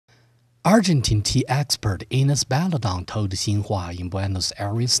Argentine tea expert Ines Baladon told Xinhua in Buenos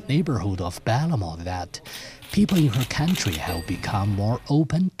Aires neighborhood of Belamo that people in her country have become more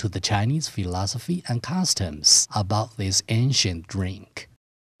open to the Chinese philosophy and customs about this ancient drink.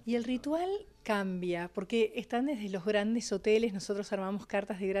 Y el ritual cambia, porque están desde los grandes hoteles, nosotros armamos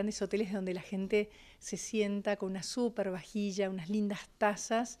cartas de grandes hoteles donde la gente se sienta con una súper vajilla, unas lindas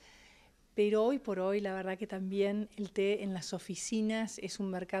tazas, pero hoy por hoy la verdad que también el té en las oficinas es un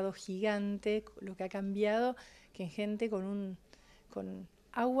mercado gigante, lo que ha cambiado, que en gente con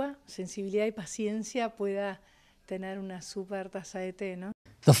agua, sensibilidad y paciencia pueda tener una súper taza de té, ¿no?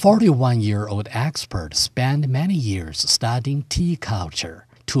 The 41-year-old expert spent many years studying tea culture,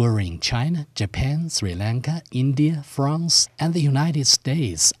 touring China, Japan, Sri Lanka, India, France, and the United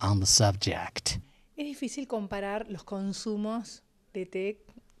States on the subject. Es difícil comparar los consumos de té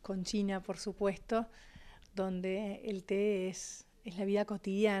con China, por supuesto, donde el té es la vida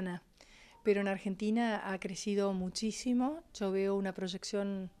cotidiana. Pero en Argentina ha crecido muchísimo. Yo veo una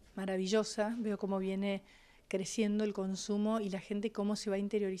proyección maravillosa, veo cómo viene creciendo el consumo y la gente cómo se va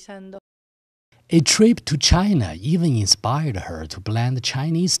interiorizando. A trip to China even inspired her to blend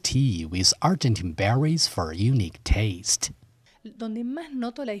Chinese tea with Argentine berries for a unique taste. Donde más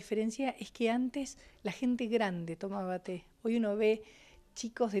noto la diferencia es que antes la gente grande tomaba té. Hoy uno ve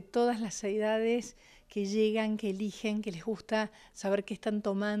chicos de todas las edades que llegan, que eligen, que les gusta saber qué están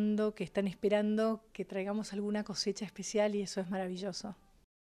tomando, que están esperando que traigamos alguna cosecha especial y eso es maravilloso.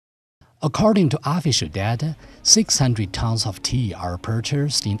 According to official data, 600 tons of tea are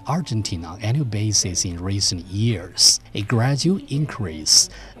purchased in Argentina on an annual basis in recent years, a gradual increase,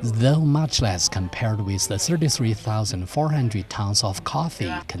 though much less compared with the 33,400 tons of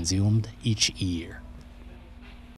coffee consumed each year.